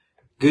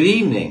Good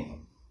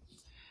evening.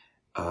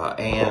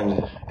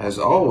 And as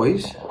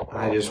always,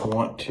 I just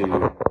want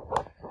to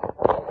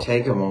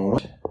take a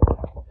moment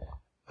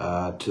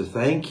to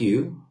thank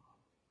you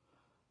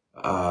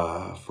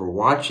for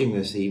watching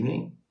this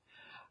evening.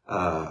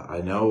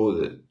 I know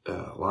that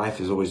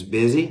life is always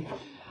busy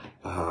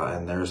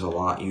and there's a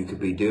lot you could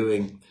be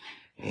doing.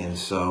 And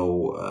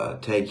so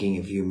taking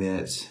a few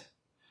minutes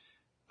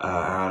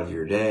out of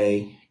your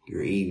day,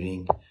 your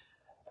evening,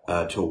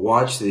 to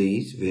watch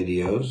these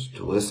videos,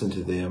 to listen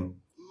to them,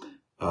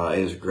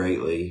 is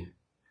greatly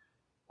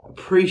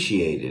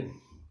appreciated.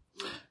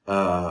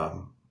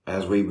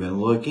 As we've been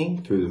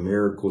looking through the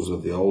miracles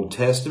of the Old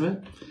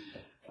Testament,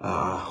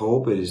 I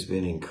hope it has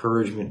been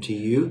encouragement to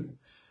you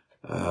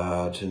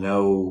to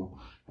know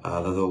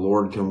that the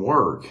Lord can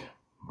work,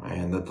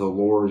 and that the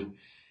Lord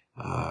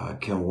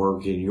can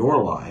work in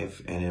your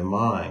life and in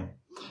mine.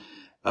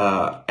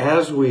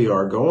 As we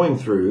are going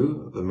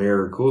through the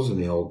miracles in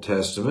the Old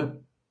Testament,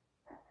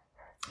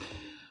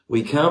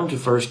 we come to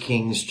 1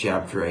 Kings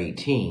chapter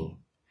 18.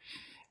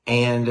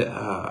 And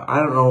I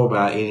don't know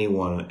about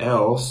anyone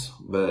else,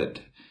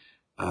 but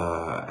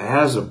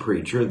as a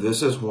preacher,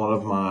 this is one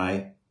of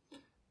my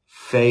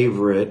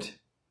favorite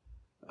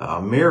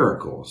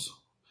miracles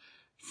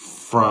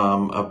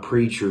from a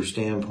preacher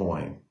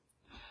standpoint.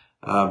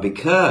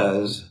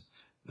 Because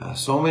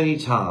so many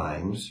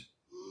times,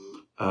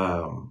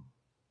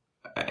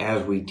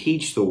 as we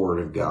teach the Word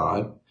of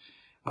God,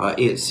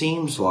 it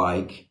seems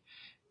like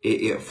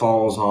it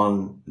falls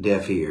on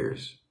deaf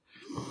ears.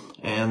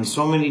 And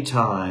so many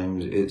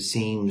times it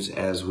seems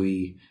as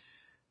we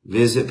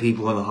visit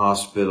people in the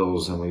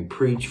hospitals and we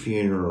preach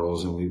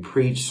funerals and we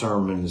preach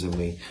sermons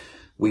and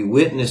we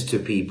witness to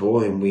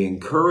people and we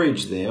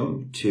encourage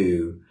them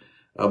to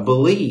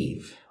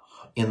believe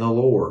in the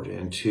Lord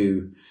and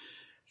to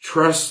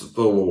trust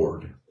the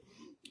Lord,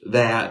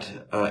 that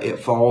it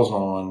falls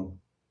on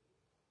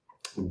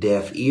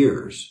deaf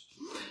ears.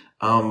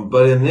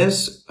 But in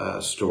this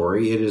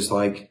story, it is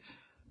like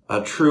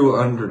a true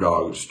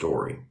underdog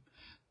story.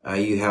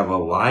 You have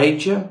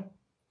Elijah,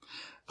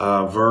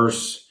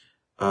 verse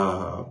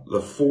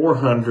the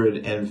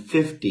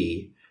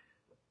 450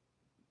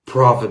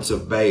 prophets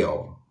of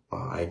Baal.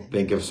 I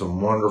think of some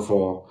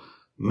wonderful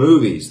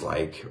movies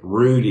like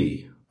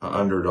Rudy,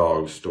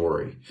 underdog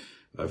story.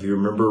 If you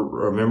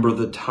remember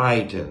the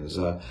Titans.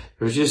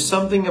 There's just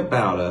something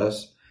about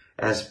us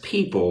as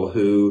people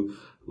who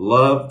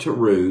love to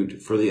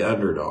root for the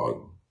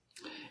underdog.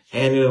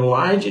 And in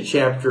Elijah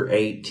chapter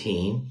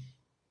 18,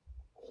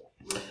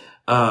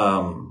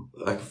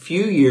 a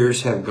few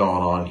years have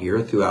gone on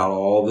here throughout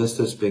all this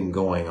that's been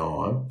going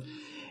on.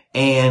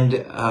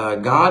 And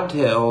God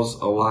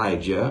tells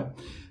Elijah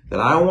that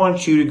I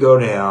want you to go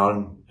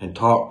down and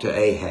talk to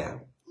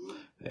Ahab.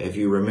 If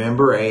you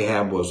remember,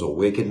 Ahab was a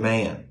wicked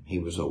man. He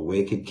was a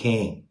wicked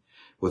king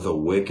with a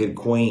wicked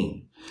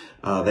queen.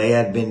 They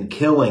had been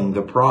killing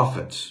the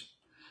prophets.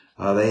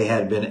 They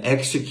had been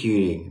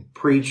executing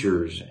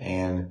preachers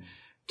and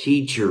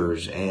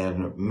teachers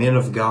and men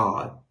of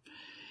God.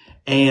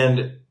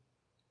 And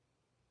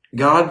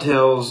God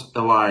tells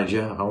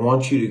Elijah, I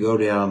want you to go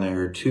down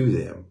there to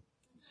them.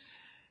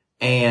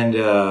 And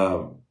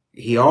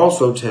he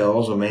also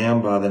tells a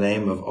man by the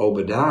name of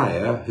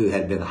Obadiah, who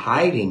had been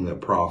hiding the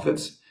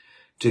prophets,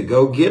 to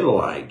go get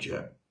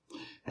Elijah.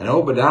 And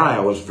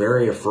Obadiah was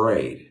very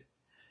afraid.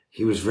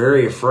 He was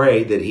very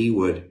afraid that he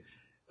would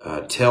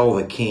tell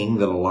the king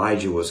that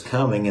Elijah was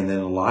coming, and then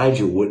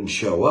Elijah wouldn't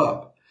show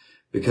up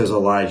because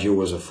Elijah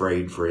was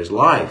afraid for his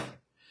life.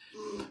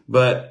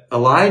 But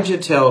Elijah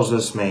tells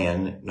this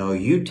man, no,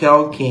 you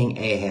tell King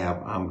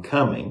Ahab I'm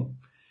coming,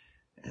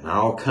 and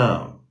I'll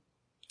come.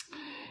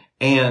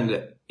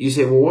 And you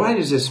say, well, why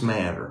does this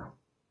matter?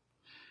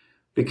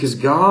 Because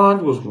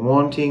God was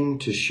wanting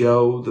to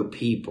show the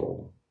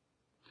people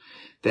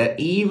that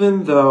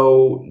even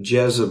though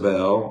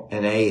Jezebel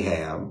and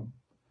Ahab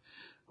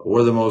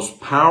were the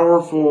most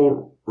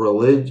powerful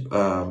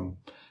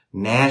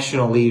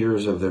national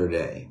leaders of their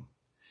day,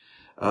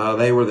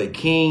 they were the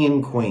king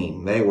and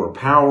queen. They were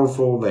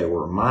powerful. They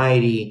were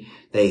mighty.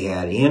 They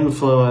had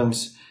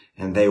influence,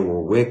 and they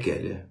were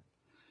wicked.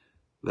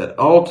 That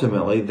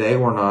ultimately they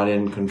were not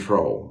in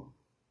control.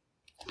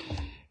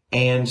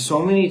 And so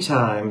many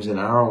times in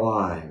our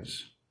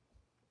lives,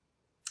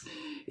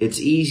 it's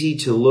easy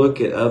to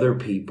look at other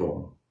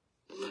people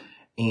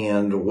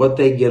and what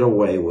they get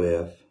away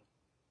with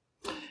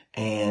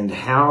and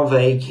how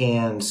they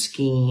can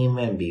scheme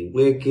and be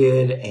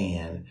wicked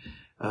and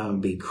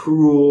be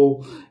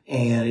cruel,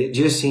 and it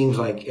just seems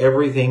like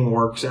everything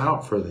works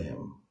out for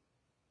them.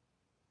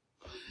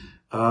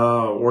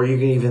 Or you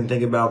can even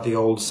think about the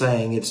old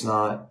saying, it's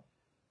not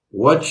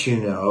what you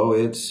know,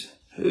 it's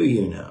who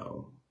you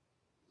know.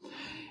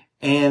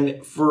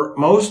 And for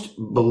most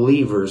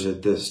believers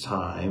at this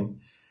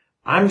time,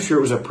 I'm sure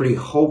it was a pretty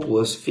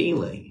hopeless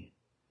feeling.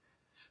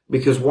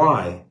 Because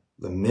why?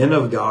 The men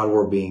of God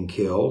were being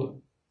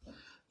killed.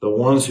 The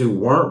ones who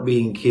weren't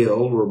being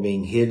killed were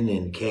being hidden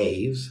in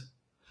caves.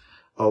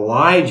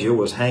 Elijah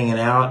was hanging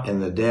out in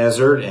the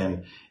desert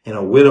and in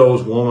a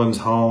widow's woman's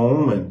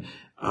home,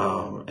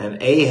 and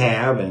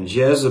Ahab and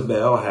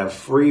Jezebel have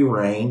free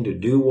reign to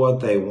do what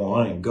they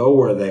want and go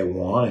where they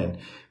want and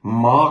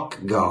mock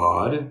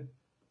God.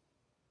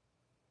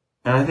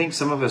 And I think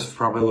some of us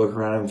probably look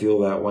around and feel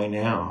that way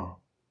now.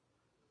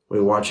 We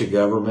watch a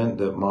government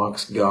that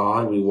mocks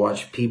God. We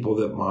watch people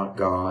that mock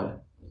God.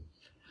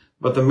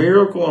 But the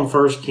miracle in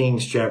 1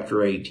 Kings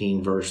chapter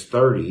 18, verse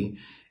 30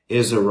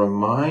 is a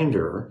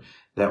reminder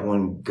that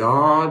when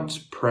God's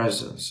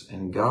presence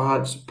and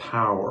God's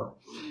power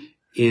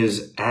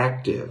is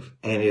active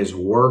and is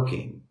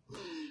working,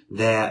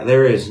 that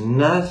there is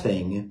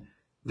nothing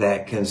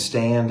that can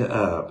stand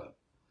up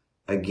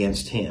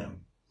against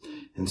him.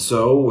 And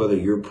so whether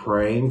you're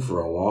praying for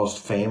a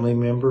lost family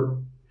member,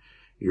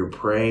 you're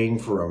praying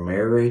for a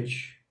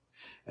marriage,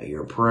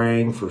 you're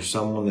praying for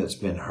someone that's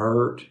been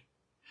hurt,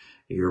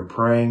 you're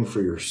praying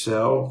for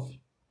yourself,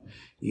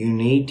 you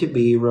need to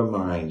be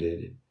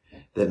reminded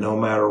that no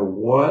matter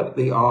what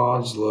the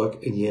odds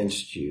look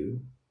against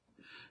you,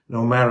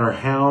 no matter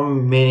how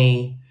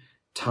many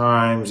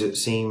times it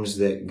seems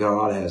that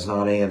God has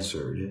not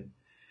answered,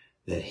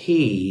 that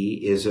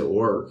he is at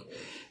work.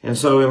 And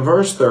so in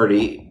verse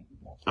 30,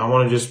 I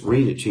want to just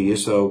read it to you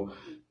so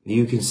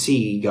you can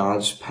see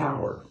God's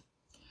power.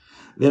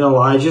 Then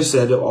Elijah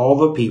said to all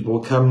the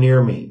people, "Come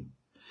near me."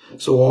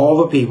 So all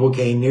the people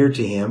came near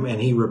to him,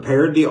 and he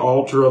repaired the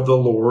altar of the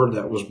Lord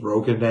that was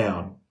broken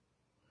down.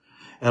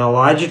 And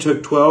Elijah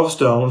took 12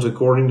 stones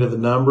according to the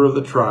number of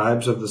the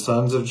tribes of the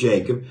sons of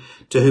Jacob,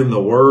 to whom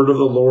the word of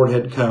the Lord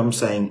had come,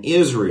 saying,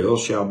 "Israel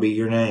shall be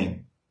your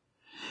name."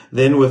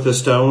 Then with the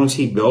stones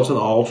he built an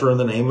altar in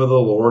the name of the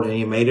Lord, and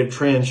he made a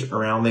trench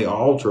around the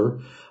altar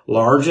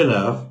large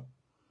enough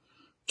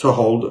to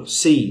hold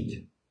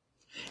seed.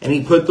 And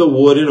he put the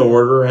wood in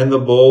order and the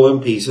bull in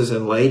pieces,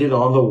 and laid it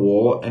on the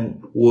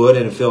wood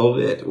and filled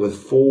it with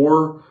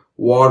 4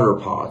 water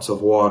pots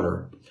of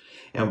water,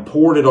 and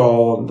poured it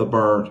all on the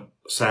burnt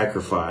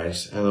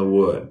sacrifice and the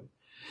wood.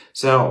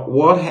 So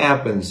what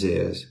happens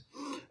is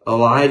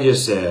Elijah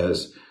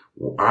says,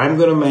 I'm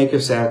going to make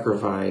a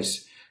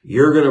sacrifice.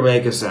 You're going to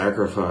make a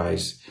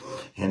sacrifice.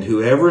 And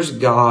whoever's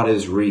God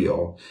is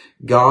real,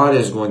 God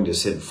is going to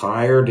send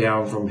fire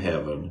down from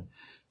heaven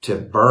to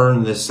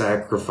burn this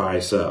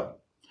sacrifice up.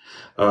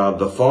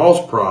 The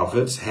false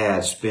prophets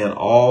had spent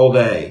all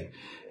day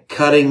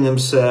cutting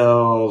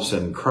themselves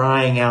and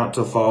crying out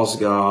to false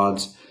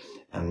gods,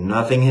 and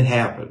nothing had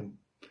happened.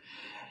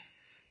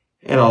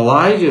 And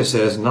Elijah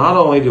says, not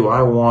only do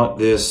I want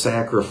this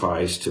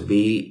sacrifice to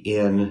be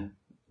in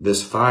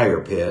this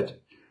fire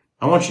pit,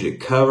 I want you to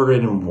cover it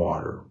in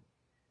water.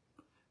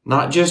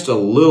 Not just a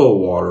little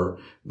water,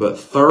 but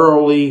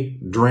thoroughly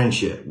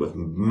drench it with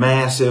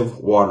massive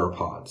water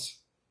pots.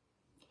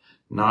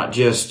 Not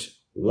just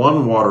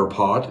 1 water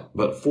pot,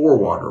 but 4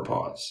 water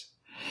pots.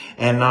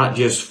 And not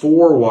just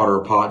 4 water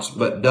pots,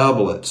 but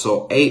double it,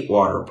 so 8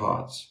 water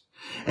pots.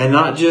 And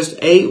not just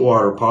 8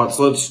 water pots,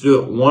 let's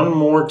do it one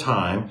more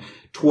time,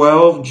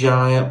 12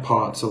 giant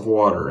pots of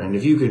water. And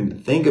if you can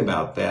think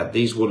about that,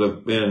 these would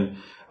have been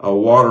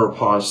water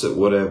pots that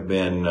would have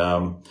been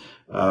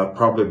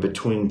probably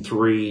between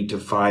 3 to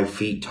 5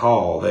 feet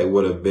tall. They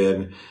would have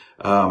been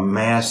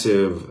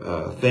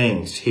massive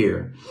things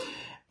here.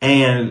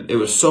 And it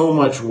was so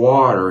much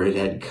water, it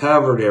had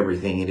covered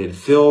everything. It had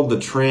filled the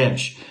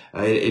trench.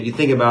 You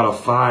think about a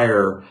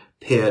fire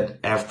pit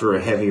after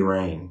a heavy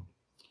rain.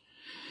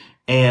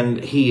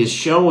 And he is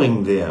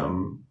showing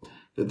them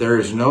that there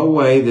is no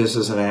way this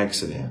is an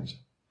accident.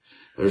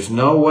 There's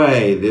no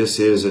way this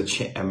is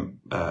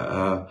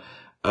a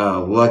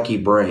lucky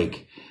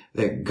break.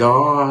 That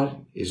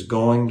God is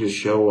going to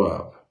show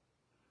up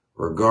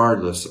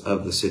regardless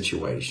of the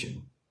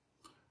situation,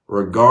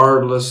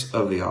 regardless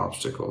of the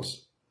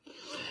obstacles.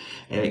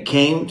 And it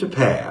came to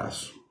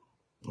pass,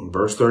 in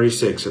verse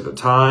 36, at the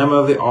time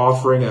of the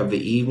offering of the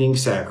evening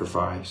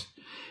sacrifice,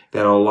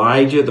 that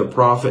Elijah the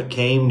prophet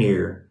came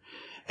near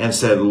and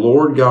said,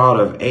 Lord God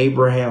of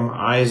Abraham,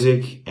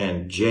 Isaac,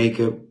 and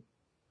Jacob,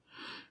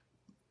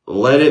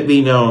 let it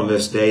be known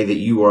this day that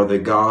you are the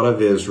God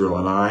of Israel,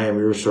 and I am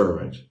your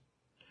servant,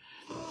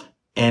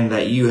 and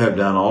that you have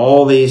done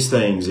all these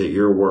things at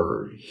your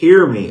word.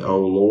 Hear me, O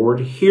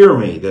Lord, hear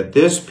me, that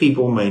this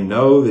people may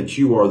know that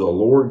you are the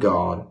Lord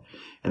God,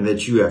 and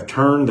that you have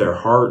turned their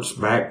hearts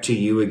back to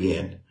you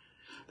again.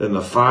 Then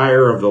the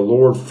fire of the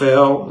Lord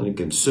fell and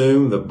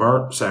consumed the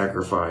burnt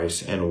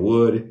sacrifice and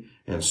wood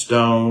and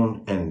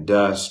stone and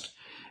dust,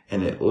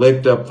 and it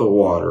licked up the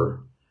water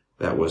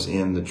that was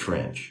in the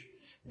trench.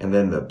 And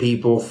then the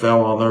people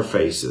fell on their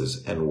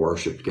faces and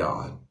worshiped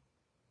God.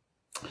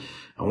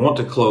 I want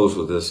to close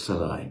with this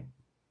tonight.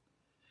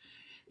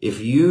 If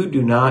you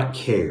do not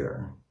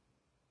care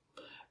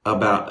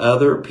about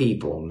other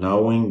people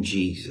knowing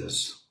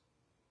Jesus,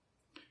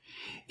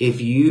 if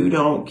you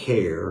don't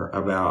care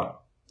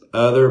about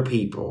other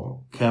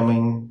people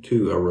coming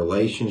to a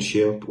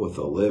relationship with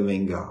a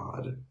living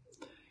God,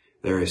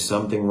 there is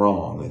something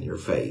wrong in your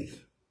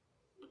faith.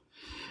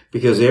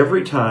 Because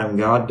every time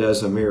God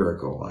does a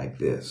miracle like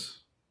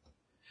this,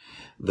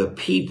 the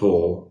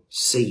people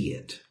see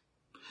it.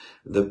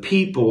 The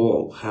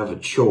people have a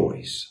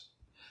choice.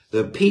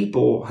 The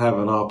people have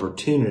an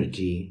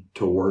opportunity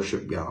to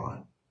worship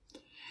God.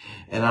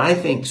 And I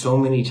think so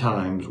many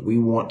times we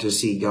want to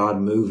see God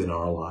move in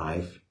our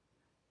life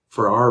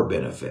for our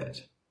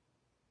benefit.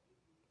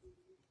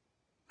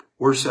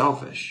 We're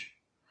selfish.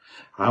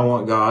 I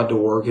want God to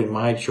work in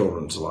my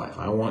children's life.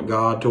 I want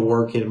God to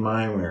work in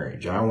my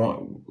marriage. I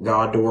want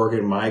God to work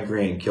in my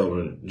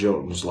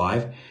grandchildren's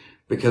life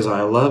because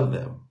I love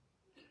them.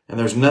 And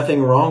there's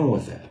nothing wrong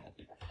with that.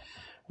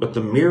 But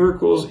the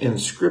miracles in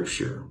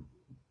Scripture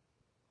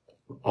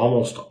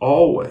almost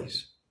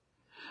always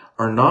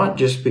are not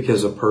just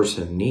because a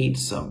person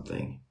needs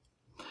something,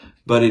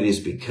 but it is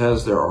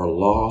because there are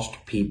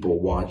lost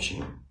people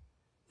watching.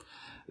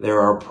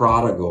 There are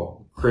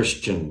prodigal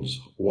Christians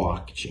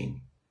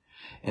watching.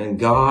 And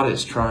God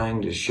is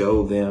trying to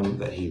show them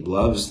that He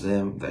loves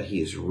them, that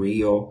He is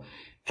real,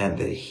 and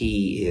that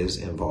He is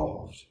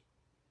involved.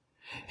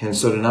 And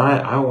so tonight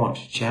I want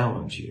to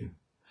challenge you.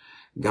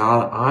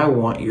 God, I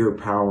want your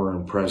power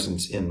and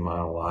presence in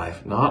my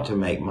life, not to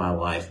make my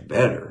life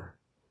better,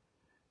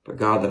 but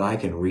God, that I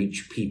can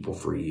reach people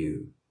for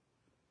you.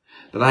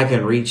 That I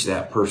can reach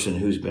that person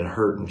who's been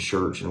hurt in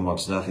church and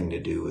wants nothing to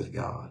do with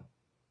God.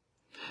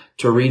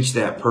 To reach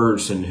that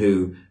person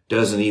who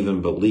doesn't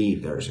even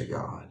believe there's a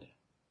God.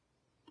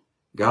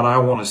 God, I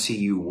want to see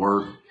you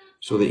work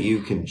so that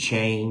you can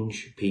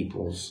change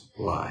people's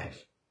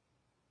life.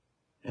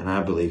 And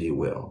I believe you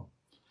will.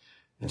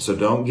 And so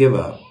don't give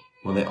up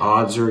when the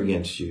odds are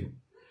against you.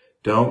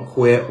 Don't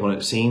quit when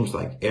it seems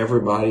like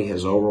everybody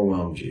has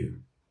overwhelmed you.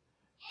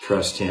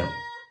 Trust Him.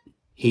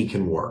 He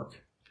can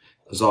work.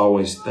 As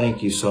always,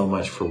 thank you so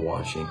much for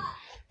watching,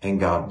 and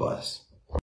God bless.